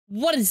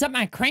What is up,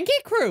 my cranky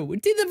crew?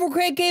 It's Ethan for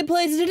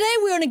CrankGameplays. Today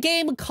we're in a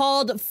game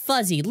called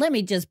Fuzzy. Let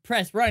me just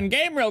press run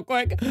game real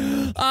quick.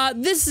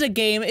 This is a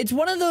game. It's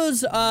one of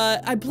those,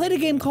 I played a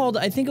game called,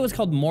 I think it was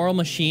called Moral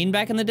Machine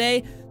back in the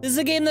day. This is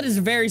a game that is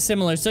very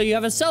similar. So you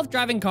have a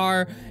self-driving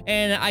car,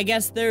 and I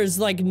guess there's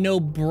like no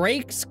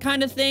brakes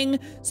kind of thing.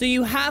 So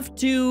you have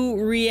to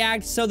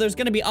react, so there's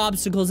gonna be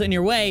obstacles in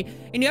your way,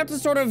 and you have to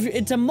sort of,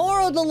 it's a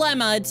moral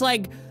dilemma. It's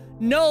like,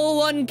 no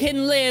one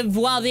can live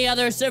while the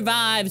other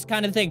survives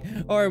kind of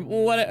thing. Or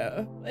what,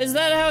 is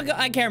that how,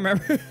 I can't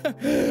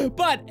remember.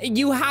 But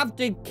you have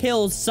to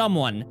kill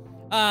someone.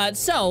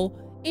 So,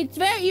 it's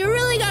very, you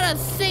really gotta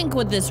think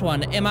with this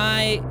one. Am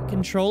I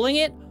controlling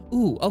it?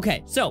 Ooh,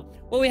 okay, so,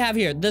 what we have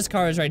here, this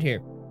car is right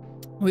here.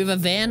 We have a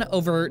van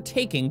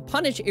overtaking,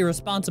 punish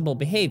irresponsible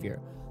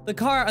behavior. The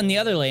car on the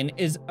other lane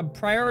is a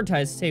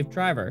prioritized safe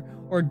driver,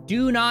 or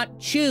do not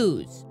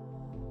choose.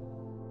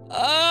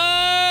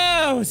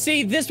 Oh,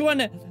 see, this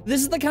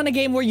is the kind of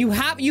game where you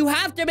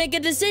have to make a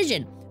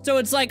decision. So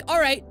it's like, all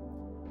right,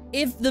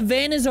 if the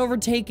van is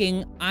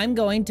overtaking, I'm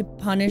going to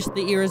punish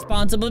the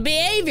irresponsible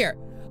behavior.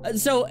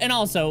 And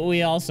also,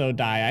 we also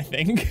die, I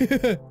think.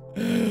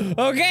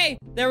 Okay,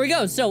 there we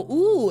go. So,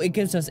 ooh, it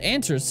gives us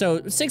answers. So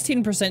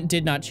 16%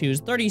 did not choose,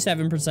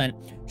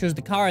 37% chose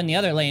the car in the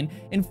other lane,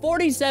 and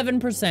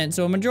 47%,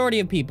 so a majority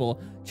of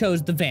people,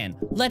 chose the van.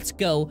 Let's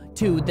go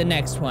to the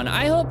next one.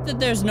 I hope that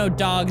there's no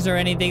dogs or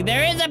anything.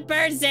 There is a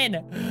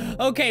person!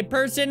 Okay,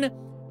 person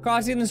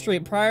crossing the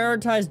street,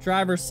 prioritize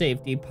driver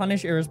safety,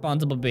 punish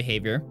irresponsible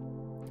behavior,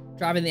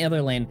 driving the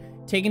other lane,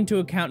 take into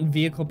account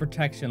vehicle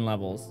protection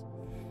levels.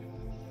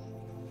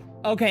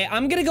 Okay,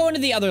 I'm gonna go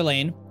into the other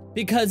lane,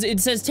 because it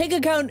says take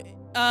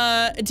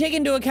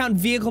into account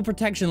vehicle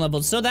protection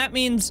levels. So that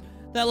means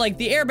that like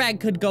the airbag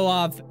could go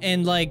off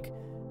and like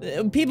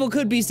people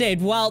could be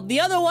saved, while the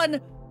other one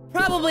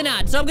probably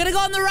not. So I'm gonna go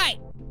on the right.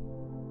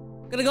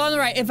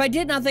 If I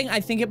did nothing, I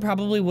think it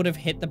probably would have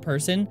hit the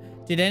person.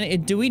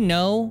 Do we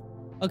know?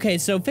 Okay,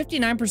 so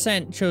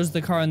 59% chose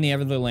the car in the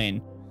other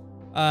lane.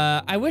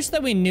 I wish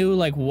that we knew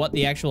like what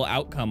the actual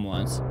outcome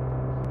was,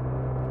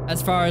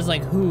 as far as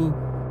like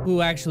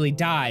who actually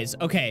dies.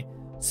 Okay,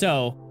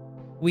 so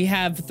we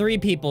have 3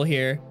 people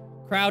here.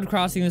 Crowd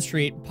crossing the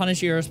street,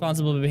 punish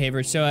irresponsible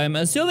behavior. So I'm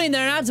assuming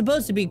they're not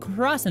supposed to be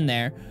crossing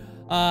there.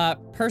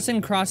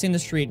 Person crossing the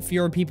street,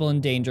 fewer people in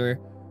danger,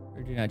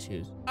 or do not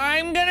choose.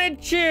 I'm gonna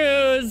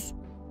choose.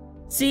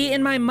 See,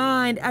 in my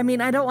mind, I mean,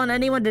 I don't want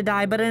anyone to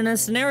die, but in a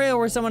scenario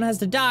where someone has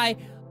to die,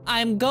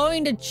 I'm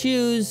going to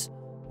choose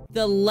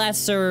the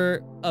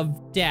lesser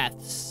of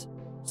deaths.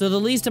 So the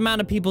least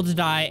amount of people to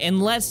die,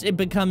 unless it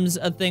becomes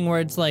a thing where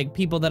it's like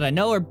people that I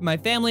know or my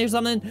family or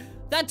something.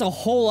 That's a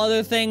whole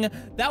other thing.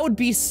 That would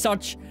be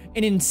such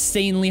an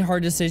insanely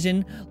hard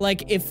decision.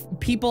 Like if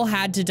people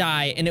had to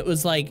die and it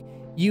was like,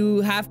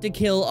 you have to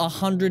kill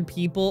 100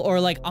 people,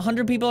 or like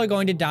 100 people are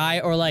going to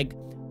die, or like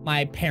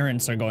my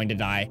parents are going to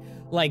die.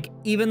 Like,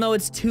 even though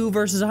it's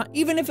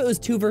even if it was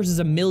 2 versus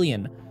a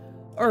million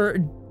or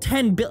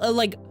 10 billion,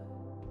 like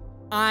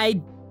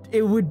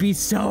it would be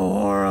so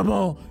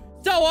horrible.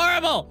 So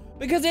horrible,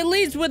 because at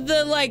least with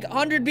the like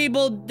 100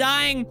 people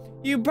dying,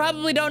 you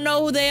probably don't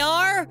know who they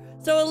are.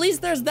 So at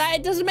least there's that.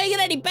 It doesn't make it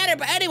any better.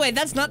 But anyway,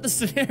 that's not the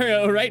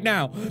scenario right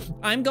now.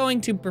 I'm going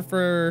to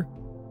prefer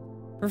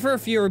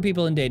fewer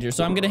people in danger.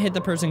 So I'm gonna hit the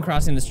person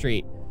crossing the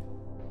street.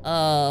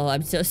 Oh,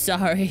 I'm so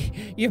sorry.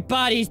 Your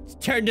body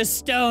turned to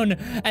stone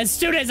as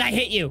soon as I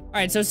hit you. All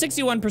right, so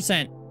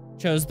 61%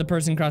 chose the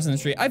person crossing the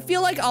street. I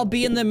feel like I'll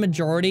be in the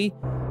majority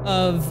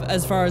of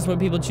as far as what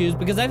people choose,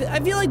 because I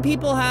feel like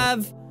people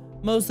have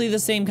mostly the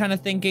same kind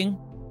of thinking.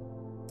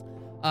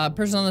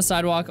 Person on the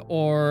sidewalk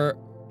or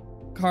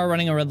car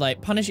running a red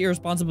light, punish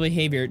irresponsible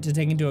behavior to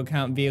take into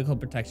account vehicle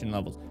protection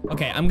levels.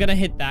 Okay, I'm gonna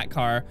hit that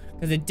car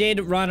because it did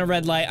run a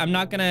red light. I'm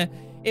not gonna,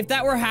 if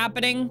that were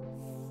happening,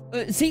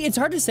 see, it's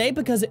hard to say,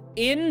 because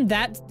in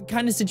that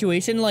kind of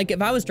situation, like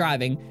if I was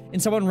driving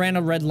and someone ran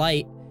a red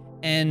light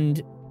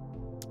and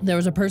there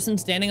was a person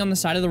standing on the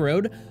side of the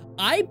road,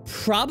 I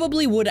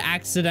probably would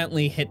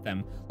accidentally hit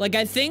them. Like,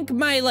 I think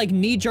my like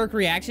knee-jerk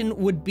reaction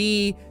would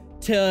be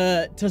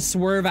to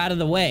swerve out of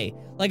the way.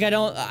 Like, I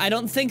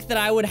don't think that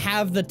I would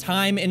have the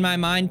time in my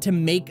mind to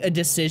make a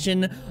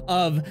decision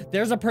of,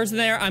 there's a person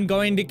there, I'm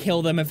going to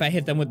kill them if I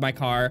hit them with my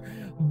car,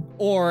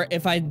 or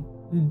if I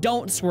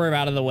don't swerve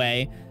out of the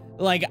way.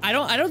 Like, I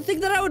don't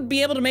think that I would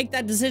be able to make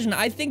that decision.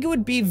 I think it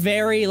would be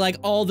very like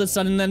all of a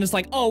sudden, then it's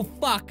like, oh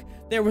fuck,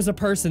 there was a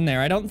person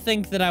there. I don't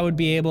think that I would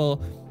be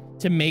able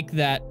to make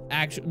that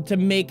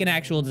an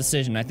actual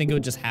decision. I think it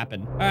would just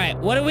happen. All right,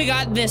 what do we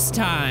got this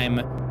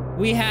time?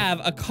 We have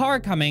a car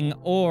coming,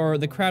 or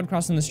the crowd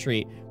crossing the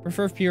street.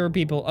 Prefer fewer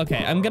people. Okay,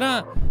 I'm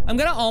gonna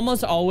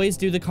almost always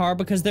do the car,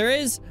 because there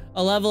is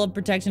a level of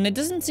protection. It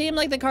doesn't seem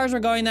like the cars are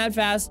going that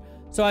fast,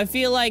 so I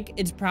feel like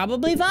it's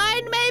probably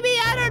fine, maybe?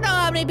 I don't know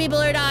how many people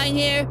are dying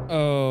here.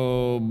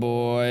 Oh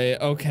boy,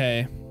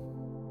 okay.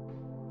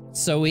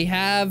 So we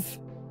have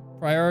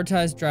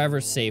prioritize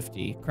driver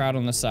safety, crowd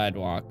on the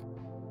sidewalk,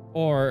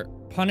 or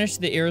punish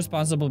the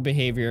irresponsible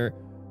behavior,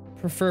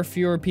 prefer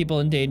fewer people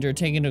in danger,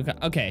 taking into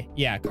account. Okay,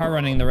 yeah, car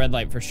running the red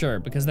light for sure,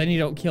 because then you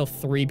don't kill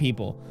 3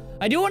 people.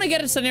 I do want to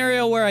get a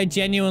scenario where I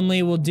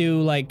genuinely will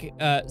do like,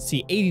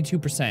 see,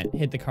 82%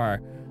 hit the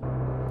car.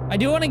 I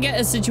do want to get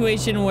a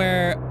situation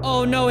where,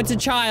 oh no, it's a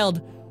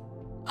child.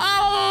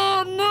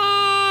 Oh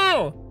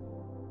no!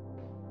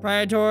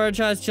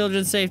 Prioritize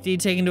children's safety,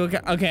 take into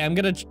account. Okay, I'm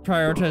gonna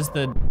prioritize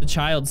the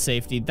child's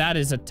safety. That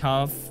is a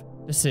tough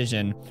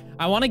decision.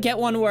 I want to get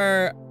one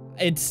where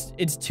it's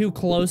too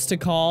close to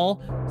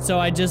call, so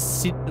I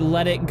just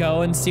let it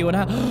go and see what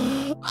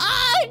happens.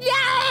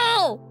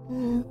 Oh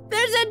no!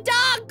 There's a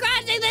dog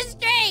crossing the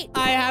street!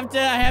 I have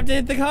to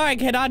hit the car. I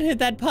cannot hit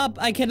that pup.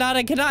 I cannot.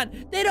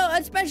 They don't,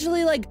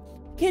 especially like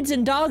kids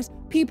and dogs.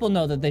 People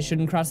know that they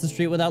shouldn't cross the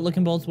street without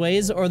looking both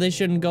ways, or they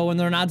shouldn't go when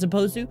they're not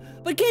supposed to.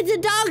 But kids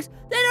and dogs,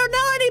 they don't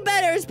know any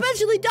better,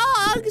 especially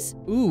dogs.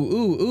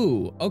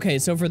 Ooh. Okay,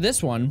 so for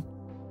this one,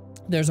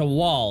 there's a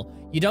wall.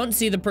 You don't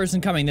see the person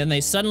coming, then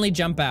they suddenly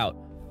jump out.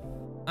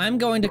 I'm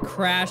going to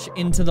crash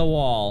into the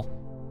wall.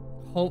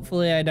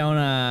 Hopefully I don't,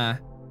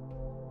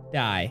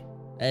 die.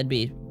 That'd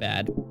be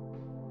bad.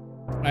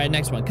 All right,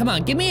 next one. Come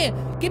on, give me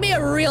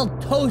a real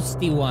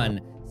toasty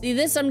one. See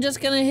this? I'm just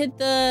gonna hit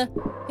the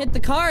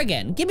car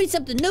again. Give me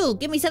something new.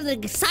 Give me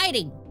something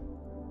exciting.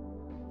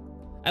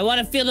 I want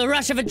to feel the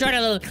rush of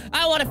adrenaline.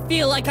 I want to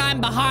feel like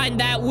I'm behind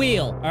that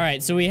wheel. All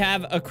right, so we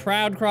have a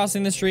crowd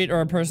crossing the street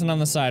or a person on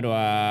the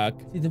sidewalk.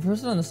 See, the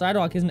person on the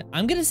sidewalk isn't.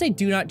 I'm gonna say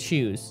do not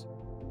choose.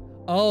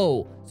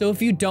 Oh, so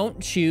if you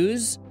don't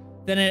choose,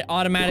 then it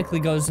automatically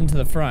goes into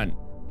the front.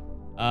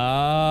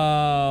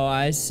 Oh,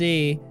 I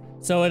see.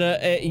 So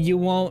you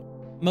won't.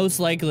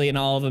 Most likely in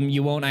all of them,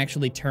 you won't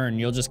actually turn.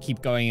 You'll just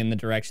keep going in the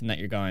direction that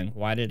you're going.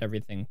 Why did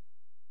everything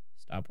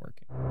stop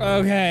working?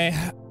 Okay.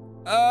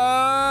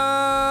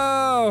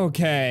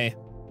 Okay.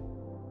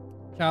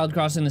 Child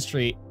crossing the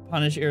street.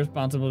 Punish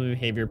irresponsible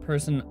behavior.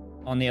 Person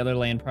on the other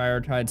lane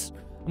prioritize.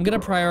 I'm gonna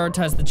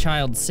prioritize the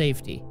child's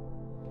safety.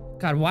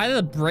 God, why do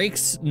the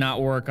brakes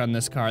not work on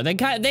this car? They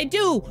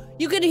do!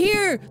 You can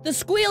hear the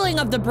squealing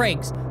of the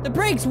brakes. The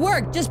brakes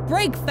work, just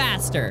brake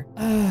faster.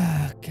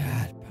 Ah,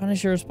 God.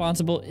 Punish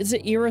irresponsible. Is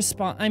it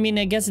irresponsible? I mean,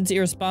 I guess it's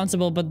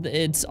irresponsible, but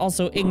it's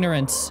also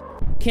ignorance.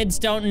 Kids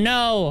don't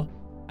know.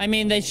 I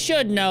mean, they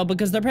should know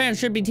because their parents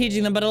should be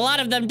teaching them, but a lot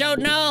of them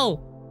don't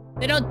know.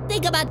 They don't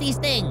think about these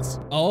things.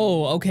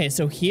 Oh, okay,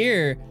 so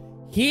here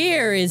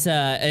is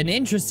an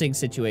interesting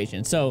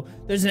situation. So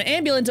there's an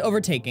ambulance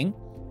overtaking,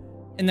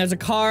 and there's a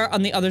car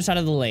on the other side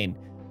of the lane.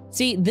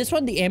 See, this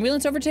one, the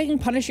ambulance overtaking,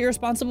 punish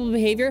irresponsible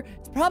behavior.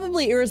 It's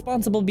probably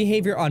irresponsible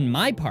behavior on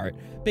my part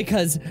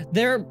because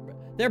they're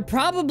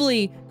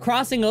probably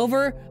crossing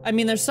over. I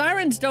mean, their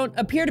sirens don't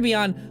appear to be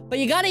on, but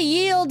you gotta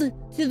yield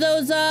to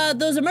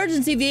those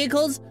emergency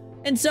vehicles.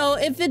 And so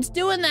if it's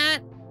doing that,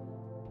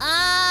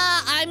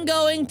 I'm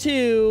going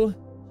to,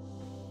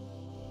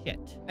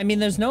 shit. I mean,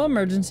 there's no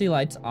emergency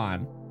lights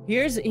on.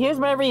 Here's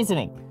my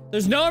reasoning.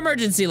 There's no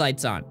emergency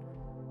lights on.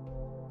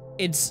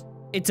 It's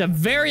a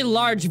very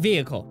large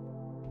vehicle,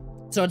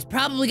 so it's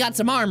probably got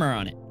some armor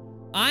on it.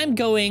 I'm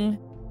gonna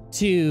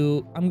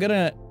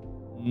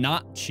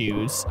not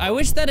choose. I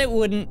wish that it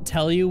wouldn't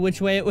tell you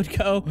which way it would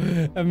go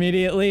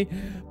immediately,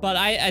 but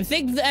I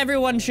think that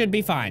everyone should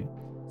be fine.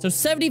 So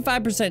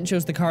 75%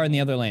 chose the car in the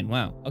other lane.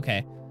 Wow,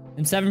 okay.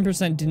 And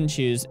 7% didn't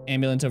choose.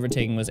 Ambulance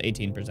overtaking was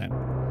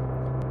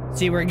 18%.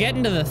 See, we're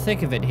getting to the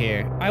thick of it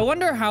here. I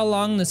wonder how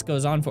long this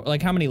goes on for,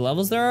 like how many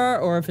levels there are,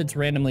 or if it's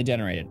randomly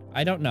generated.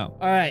 I don't know.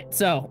 All right,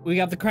 so we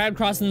got the crowd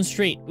crossing the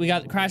street. We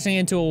got crashing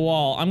into a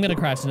wall. I'm gonna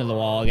crash into the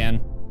wall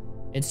again.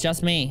 It's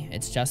just me,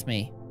 it's just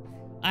me.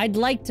 I'd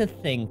like to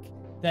think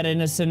that in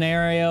a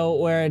scenario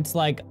where it's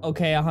like,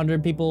 okay,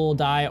 100 people will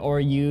die or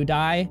you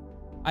die,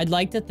 I'd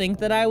like to think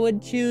that I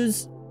would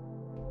choose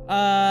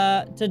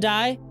to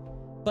die.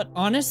 But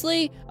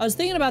honestly, I was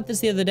thinking about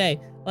this the other day.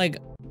 Like,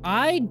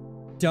 I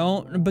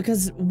don't,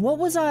 because what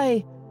was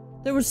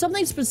there was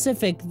something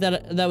specific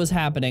that was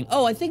happening.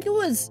 Oh, I think it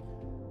was,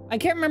 I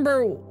can't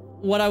remember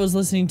what I was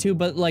listening to,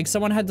 but like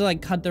someone had to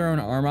like cut their own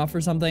arm off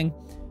or something.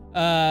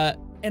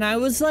 And I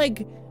was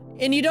like,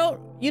 and you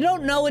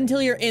don't know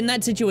until you're in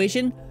that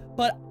situation,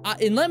 but,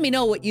 and let me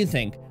know what you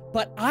think,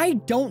 but I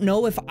don't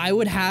know if I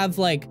would have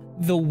like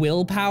the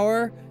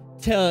willpower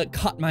to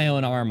cut my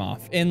own arm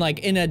off in like,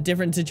 in a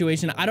different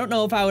situation. I don't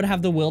know if I would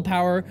have the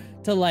willpower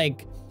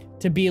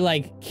to be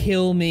like,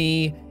 kill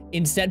me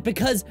instead,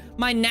 because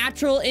my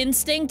natural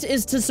instinct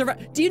is to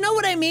survive. Do you know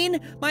what I mean?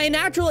 My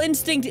natural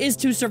instinct is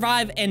to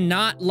survive and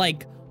not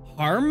like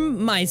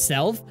harm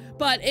myself.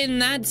 But in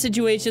that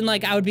situation,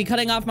 like I would be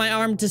cutting off my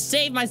arm to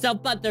save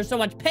myself, but there's so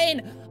much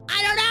pain.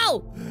 I don't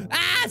know.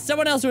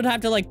 Someone else would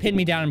have to like pin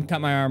me down and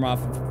cut my arm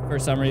off. For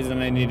some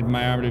reason, I needed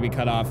my arm to be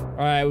cut off. All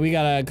right, we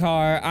got a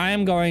car. I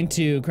am going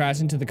to crash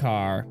into the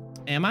car.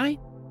 Am I?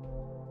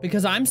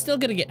 Because I'm still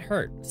gonna get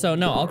hurt. So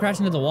no, I'll crash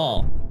into the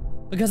wall.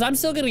 Because I'm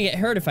still gonna get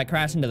hurt if I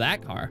crash into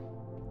that car.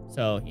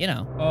 So, you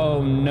know.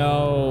 Oh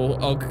no.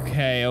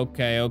 Okay.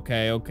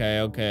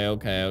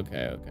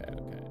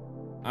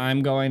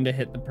 I'm going to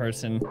hit the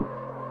person.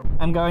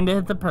 I'm going to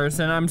hit the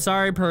person. I'm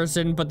sorry,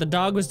 person, but the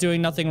dog was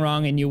doing nothing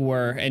wrong and you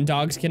were, and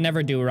dogs can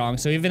never do wrong.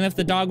 So even if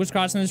the dog was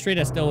crossing the street,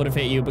 I still would have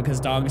hit you because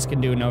dogs can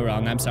do no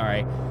wrong. I'm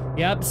sorry.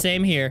 Yep,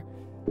 same here.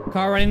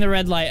 Car running the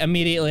red light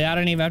immediately. I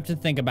don't even have to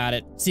think about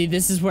it. See,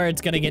 this is where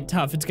it's gonna get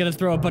tough. It's gonna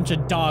throw a bunch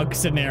of dog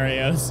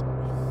scenarios.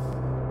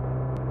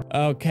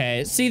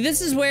 Okay, see,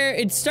 this is where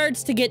it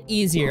starts to get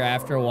easier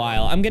after a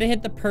while. I'm gonna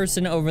hit the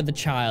person over the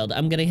child.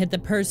 I'm gonna hit the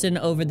person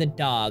over the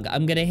dog.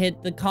 I'm gonna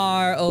hit the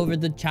car over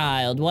the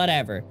child,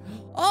 whatever.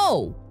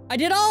 Oh, I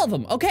did all of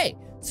them. Okay,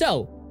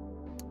 so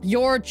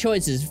your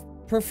choices.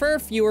 Prefer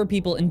fewer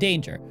people in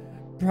danger.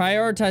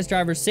 Prioritize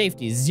driver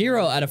safety,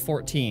 0 out of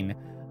 14.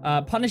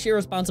 Punish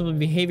irresponsible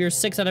behavior,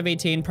 6 out of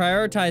 18.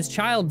 Prioritize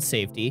child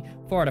safety,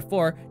 4 out of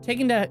 4. Take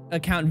into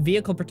account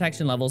vehicle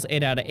protection levels,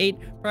 8 out of 8.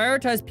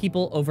 Prioritize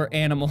people over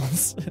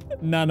animals.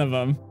 None of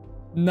them.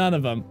 None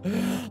of them.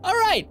 All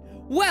right.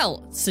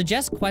 Well,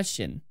 suggest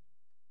question.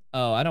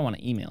 Oh, I don't want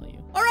to email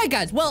you. All right,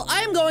 guys. Well,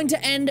 I am going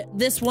to end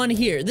this one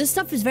here. This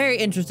stuff is very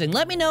interesting.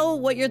 Let me know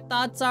what your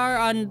thoughts are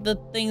on the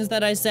things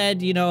that I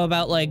said, you know,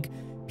 about like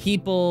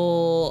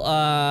people,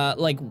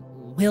 like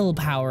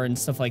willpower and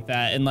stuff like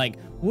that. And like,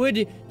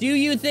 do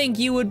you think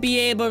you would be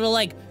able to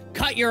like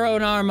cut your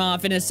own arm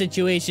off in a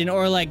situation,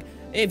 or like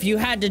if you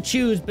had to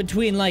choose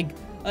between like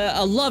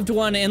a loved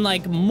one and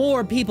like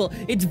more people?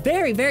 It's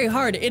very, very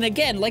hard. And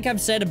again, like I've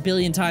said a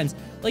billion times,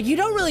 like you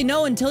don't really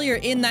know until you're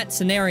in that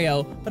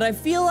scenario. But I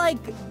feel like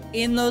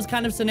in those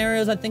kind of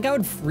scenarios, I think I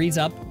would freeze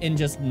up and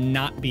just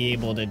not be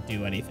able to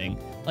do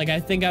anything. Like I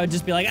think I would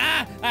just be like,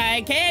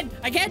 I can't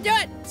do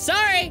it.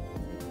 Sorry.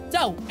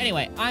 So,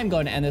 anyway, I'm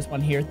going to end this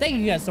one here. Thank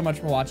you guys so much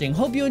for watching.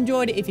 Hope you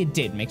enjoyed. If you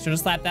did, make sure to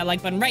slap that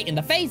like button right in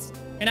the face.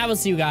 And I will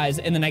see you guys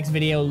in the next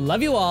video.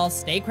 Love you all.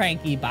 Stay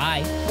cranky.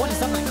 Bye. What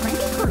is up?